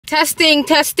Testing,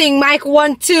 testing, mic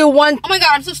 1, 2, 1. Oh my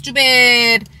god, I'm so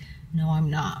stupid. No, I'm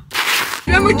not.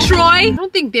 Remember Troy? I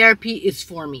don't think therapy is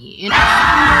for me.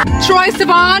 Troy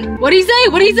Sivan, what do you say?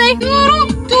 What do you say?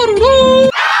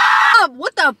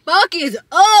 What the fuck is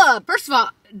up? First of all,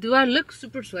 do I look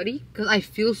super sweaty? Because I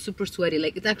feel super sweaty.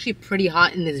 Like, it's actually pretty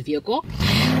hot in this vehicle.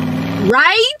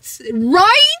 Right?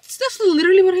 Right? That's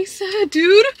literally what I said,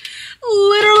 dude.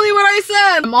 Literally what I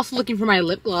said. I'm also looking for my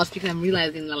lip gloss because I'm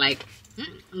realizing that, like,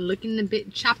 I'm looking a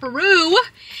bit chaperoo.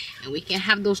 And we can't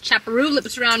have those chaperoo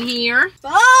lips around here.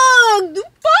 Fuck!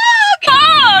 Fuck!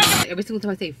 Fuck! Every single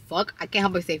time I say fuck, I can't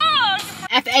help but say fuck.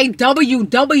 F-A-W-W-W-W-K.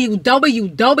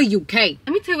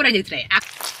 Let me tell you what I did today.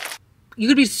 You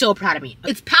could be so proud of me.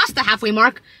 It's past the halfway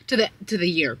mark to the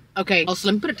year, okay? Also,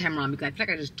 let me put a timer on because I feel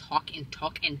like I just talk and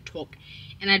talk and talk.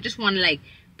 And I just want to, like,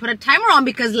 put a timer on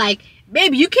because, like,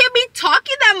 babe, you can't be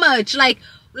talking that much.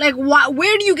 Like what?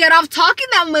 Where do you get off talking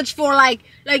that much for? Like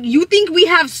you think we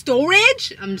have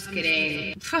storage? I'm just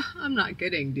kidding. I'm not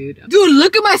kidding, dude. Dude,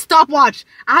 look at my stopwatch.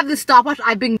 I have this stopwatch.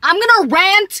 I'm gonna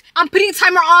rant. I'm putting a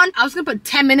timer on. I was gonna put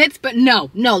 10 minutes, but no.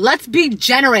 Let's be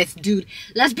generous, dude.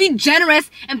 Let's be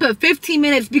generous and put 15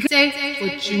 minutes because say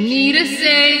what you need to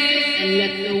say and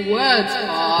let the words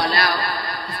fall out.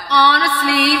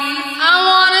 Honestly, I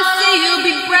wanna see you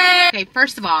be brave. Okay,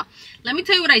 first of all, let me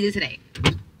tell you what I did today.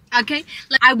 Okay,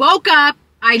 like, I woke up.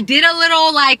 I did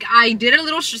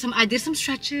some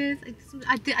stretches.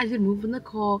 I did move in the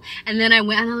cold, and then I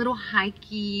went on a little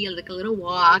hikey, like a little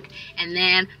walk, and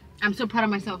then I'm so proud of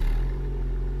myself.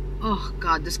 Oh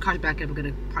God, this car's back and I'm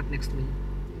gonna park next to me.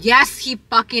 Yes, he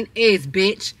fucking is,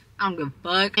 bitch. I don't give a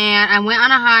fuck. And I went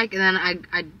on a hike, and then I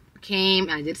came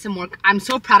and I did some work. I'm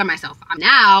so proud of myself.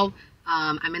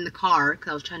 I'm in the car because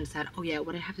I was trying to decide, oh yeah,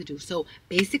 what I have to do. So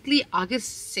basically,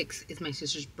 August 6th is my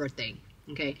sister's birthday.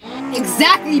 Okay.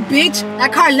 Exactly, bitch.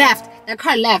 That car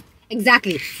left.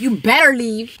 Exactly. You better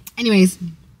leave. Anyways,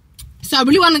 so I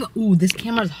really want to go. Ooh, this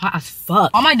camera is hot as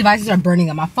fuck. All my devices are burning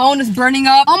up. My phone is burning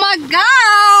up. Oh my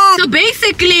God. So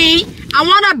basically, I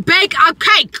want to bake a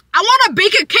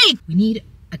cake. We need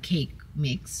a cake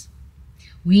mix.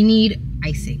 We need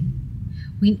icing.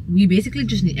 We basically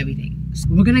just need everything. So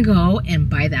we're gonna go and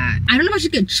buy that. I don't know if I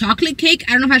should get chocolate cake.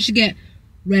 I don't know if I should get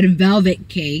red velvet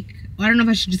cake. Or I don't know if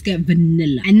I should just get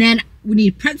vanilla. And then we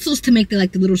need pretzels to make the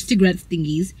little cigarette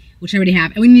thingies, which I already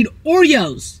have. And we need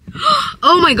Oreos.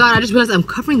 Oh my God, I just realized I'm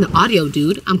covering the audio,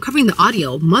 dude. I'm covering the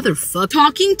audio, motherfucker.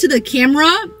 Talking to the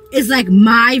camera is like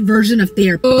my version of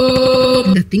therapy.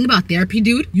 The thing about therapy,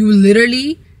 dude, you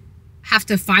literally have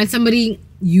to find somebody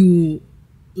you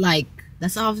like.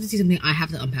 That's obviously something I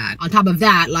have to unpack. On top of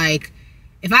that, like,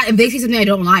 if they say something I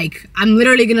don't like, I'm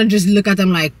literally gonna just look at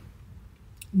them like,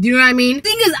 do you know what I mean?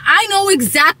 Thing is, I know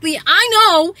exactly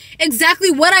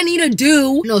what I need to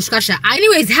do. No, scratch that.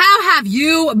 Anyways, how have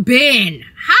you been?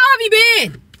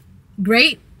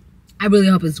 Great? I really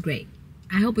hope it's great.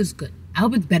 I hope it's good. I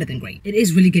hope it's better than great. It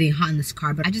is really getting hot in this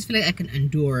car, but I just feel like I can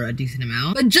endure a decent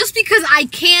amount. But just because I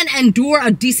can endure a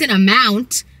decent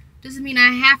amount doesn't mean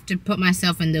I have to put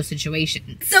myself in those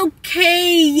situations. It's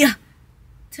okay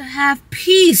to have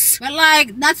peace, but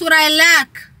like, that's what I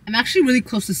lack. I'm actually really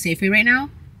close to Safeway right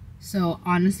now. So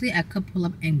honestly, I could pull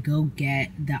up and go get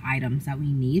the items that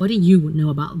we need. What do you know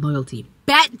about loyalty?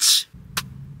 Bitch!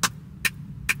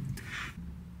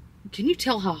 Can you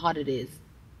tell how hot it is?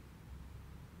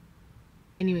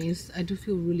 Anyways, I do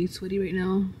feel really sweaty right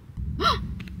now.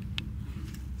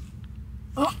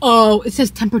 Uh-oh, it says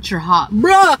temperature hot.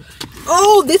 Bruh!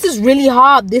 Oh, this is really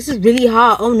hot.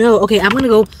 Oh no. Okay, I'm gonna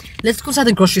go. Let's go inside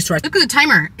the grocery store. Look at the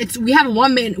timer. We have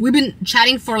 1 minute. We've been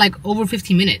chatting for like over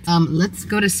 15 minutes. Let's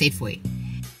go to Safeway.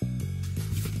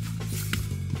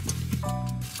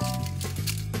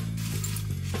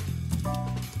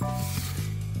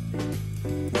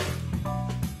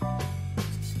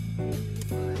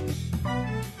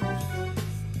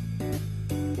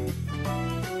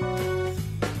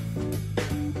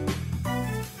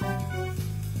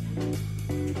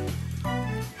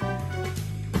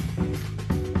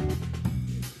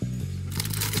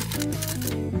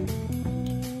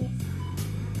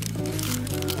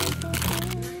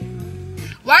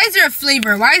 Why is there a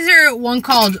flavor? Why is there one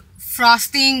called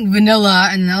frosting vanilla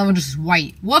and the other one just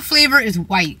white? What flavor is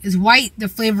white? Is white the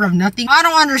flavor of nothing? I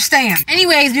don't understand.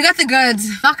 Anyways, we got the goods.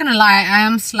 Not gonna lie, I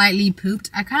am slightly pooped.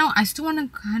 I still want to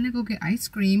kind of go get ice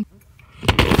cream.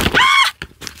 Ah!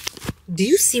 Do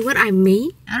you see what I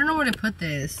mean? I don't know where to put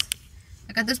this.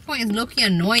 Like, at this point, it's low-key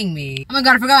annoying me. Oh my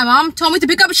God, I forgot. My mom told me to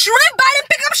pick up shrimp, but I didn't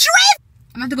pick up shrimp!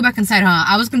 I'm gonna have to go back inside, huh?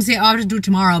 I was gonna say, oh, I'll just do it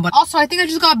tomorrow, but also, I think I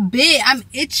just got bit. I'm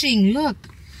itching. Look.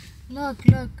 Look.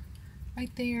 Right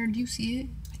there. Do you see it?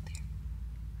 Right there.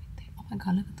 my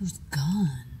god, look at those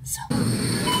guns.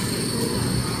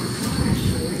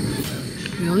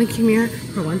 We only came here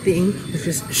for one thing, which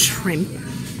is shrimp.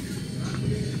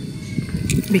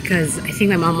 Because I think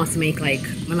my mom wants to make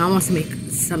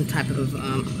some type of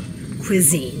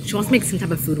cuisine. She wants to make some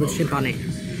type of food with shrimp on it.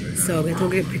 So we have to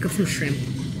go pick up some shrimp.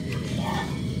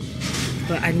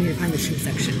 But I need to find the shrimp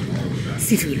section.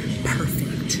 Seafood,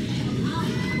 perfect.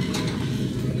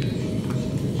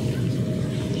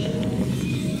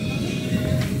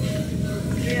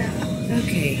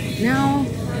 Okay, now I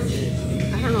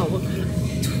don't know what kind of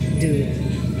dude.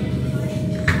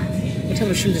 What type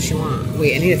of shrimp does she want?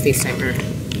 Wait, I need to FaceTime her.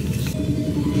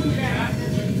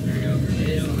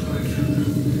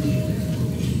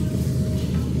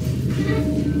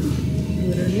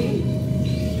 Literally.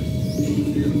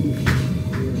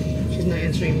 She's not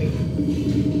answering me.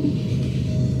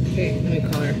 Okay, let me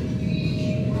call her.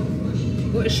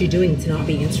 What is she doing to not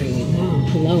be answering me? Mom,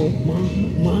 hello,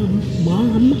 mom,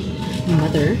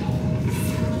 mother.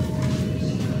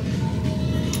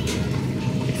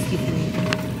 Excuse me.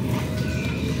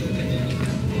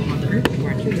 Mother, why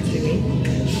aren't you answering me?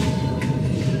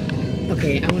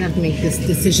 Okay, I'm gonna have to make this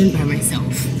decision by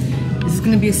myself. This is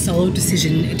gonna be a solo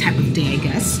decision type of day, I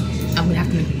guess. I'm gonna have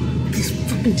to make this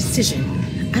fucking decision.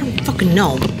 I don't fucking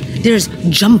know. There's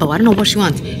jumbo. I don't know what she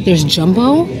wants. There's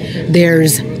jumbo.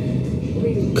 There's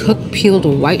cooked peeled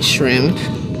white shrimp.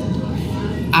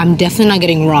 I'm definitely not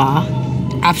getting raw.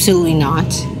 Absolutely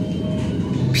not.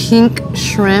 Pink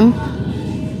shrimp.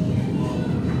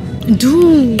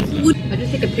 Dude. I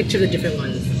just take a picture of the different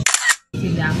ones.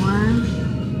 See that one?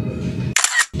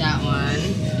 That one.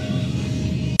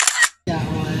 That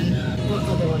one. What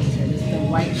other one is there? There's the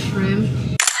white shrimp.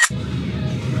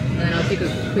 And then I'll take a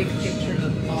quick picture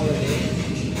of all of it.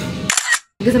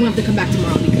 Because I'm gonna have to come back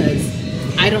tomorrow because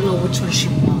I don't know which one she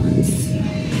wants.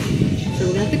 So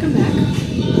we're gonna have to come back.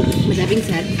 With that being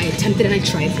said, I attempted and I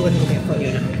tried. So let's look at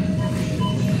Froyo now.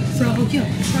 Froyo. 3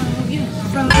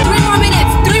 more minutes!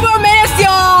 3 more minutes,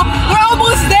 y'all! We're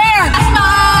almost there!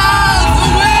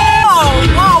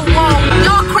 Whoa!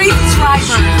 Y'all crazy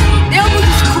drivers. They almost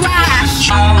just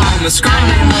crashed.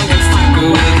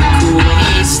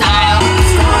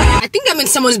 I think I'm in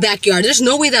someone's backyard. There's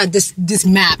no way that this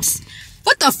maps.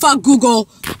 What the fuck, Google?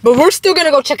 But we're still gonna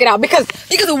go check it out because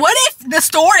what if the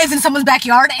store is in someone's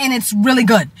backyard and it's really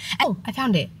good? Oh, I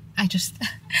found it.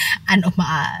 I know my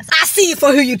eyes. I see you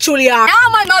for who you truly are. Now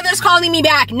my mother's calling me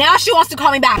back. Now she wants to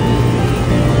call me back.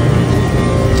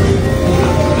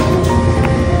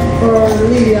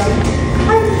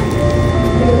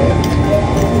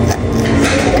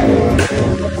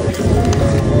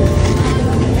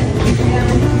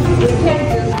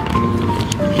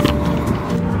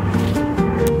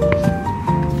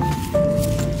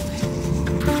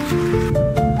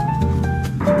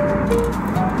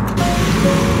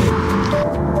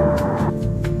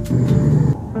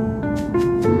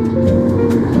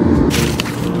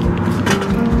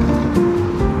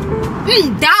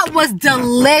 That was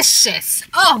delicious.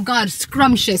 Oh god,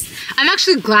 scrumptious. I'm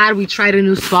actually glad we tried a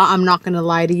new spot. I'm not gonna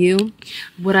lie to you.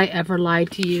 Would I ever lie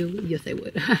to you? Yes, I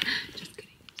would. Just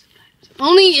kidding.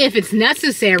 Only if it's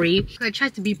necessary. I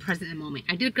tried to be present in the moment.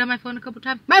 I did grab my phone a couple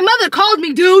times. My mother called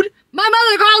me, dude. My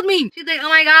mother called me. She's like, oh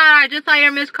my god, I just saw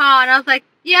your missed call. And I was like,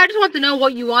 yeah, I just want to know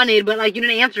what you wanted, but like you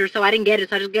didn't answer, so I didn't get it.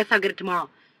 So I just guess I'll get it tomorrow.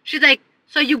 She's like,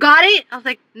 so you got it? I was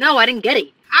like, no, I didn't get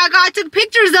it. I took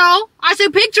pictures though. I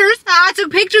took pictures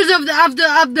of the.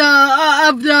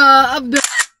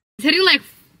 It's hitting like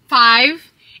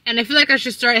 5, and I feel like I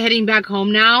should start heading back home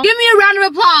now. Give me a round of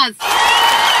applause.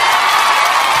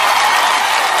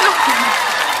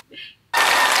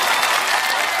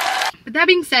 But that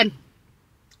being said,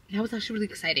 that was actually really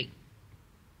exciting.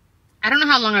 I don't know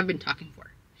how long I've been talking for.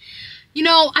 You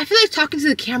know, I feel like talking to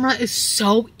the camera is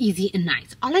so easy and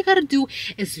nice. All I gotta do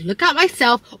is look at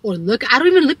myself or I don't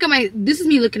even look at this is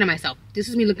me looking at myself. This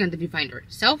is me looking at the viewfinder.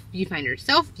 Self, viewfinder,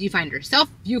 self, viewfinder, self,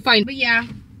 viewfinder. But yeah,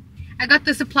 I got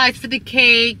the supplies for the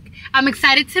cake. I'm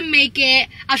excited to make it.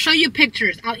 I'll show you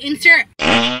pictures. I'll insert.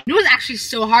 You know what's actually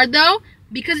so hard though?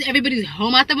 Because everybody's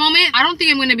home at the moment, I don't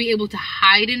think I'm gonna be able to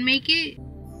hide and make it.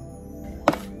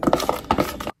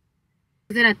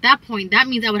 Then at that point, that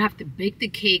means I would have to bake the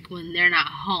cake when they're not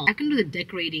home. I can do the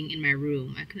decorating in my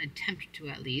room. I can attempt to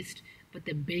at least. But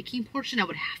the baking portion, I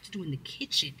would have to do in the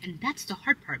kitchen. And that's the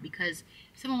hard part because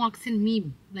if someone walks in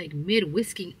me like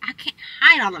mid-whisking, I can't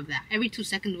hide all of that. Every 2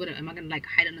 seconds, what am I going to like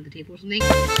hide under the table or something?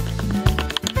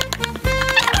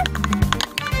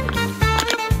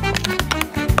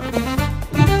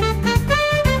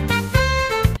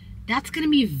 That's going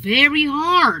to be very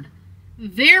hard.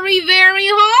 Very, very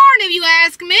hard if you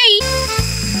ask me.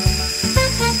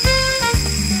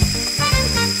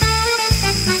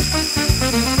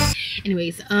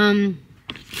 anyways,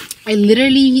 I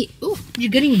literally, oh,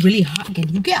 you're getting really hot again.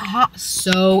 You get hot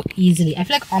so easily. I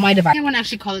feel like all my devices. I want to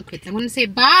actually call it quits. I want to say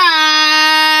bye.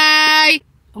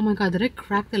 Oh my god, did I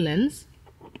crack the lens?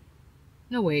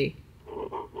 No way.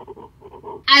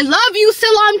 I love you,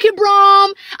 Salam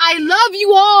Kibram. I love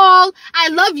you all. I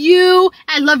love you.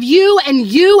 I love you and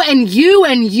you and you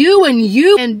and you and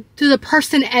you. And to the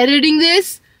person editing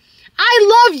this,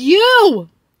 I love you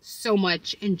so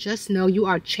much. And just know you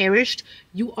are cherished.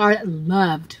 You are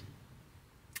loved.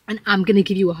 And I'm gonna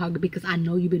give you a hug because I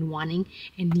know you've been wanting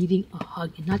and needing a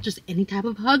hug. And not just any type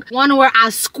of hug. One where I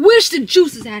squish the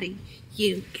juices out of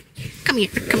you. Come here,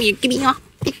 give me your.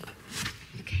 Okay.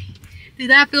 Did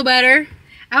that feel better?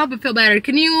 I hope it feel better.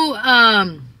 Can you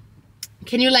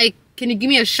give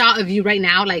me a shot of you right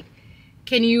now? Like,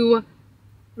 can you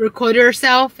record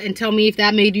yourself and tell me if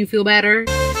that made you feel better?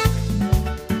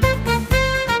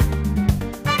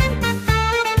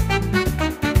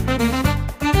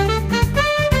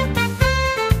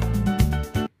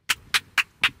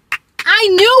 I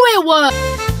knew it was!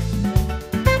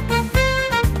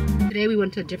 Today we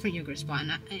went to a different yogurt spot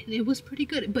and it was pretty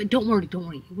good. But don't worry.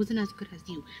 It wasn't as good as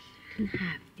you. It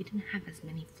didn't have as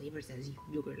many flavors as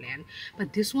Yogurtland,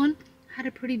 but this one had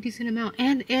a pretty decent amount,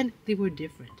 and they were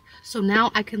different. So now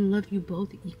I can love you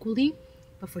both equally,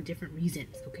 but for different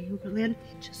reasons. Okay, Yogurtland?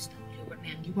 Just know,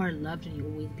 Yogurtland, you are loved and you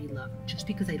will always be loved. Just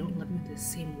because I don't love you the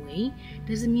same way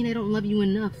doesn't mean I don't love you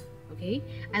enough. Okay,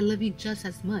 I love you just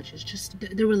as much. It's just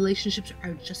the relationships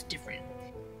are just different.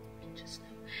 Just know,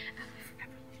 I will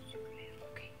forever love you, Yogurtland.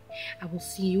 Okay, I will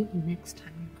see you next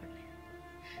time, Yogurtland.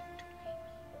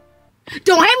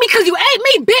 Don't hate me because you ate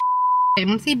me, bitch! I'm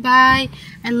gonna say bye.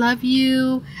 I love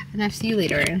you. And I'll see you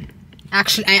later.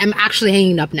 Actually, I'm actually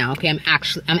hanging up now, okay? I'm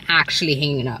actually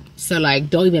hanging up. So, like,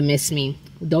 don't even miss me.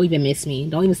 Don't even miss me.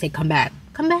 Don't even say come back.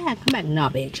 Come back. Nah,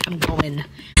 bitch. I'm going.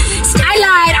 I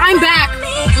lied. I'm back.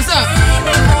 What's up?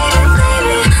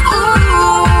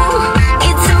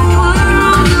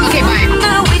 Okay, bye.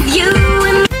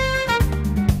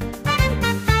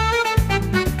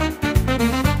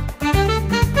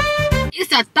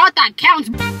 It's a thought that counts.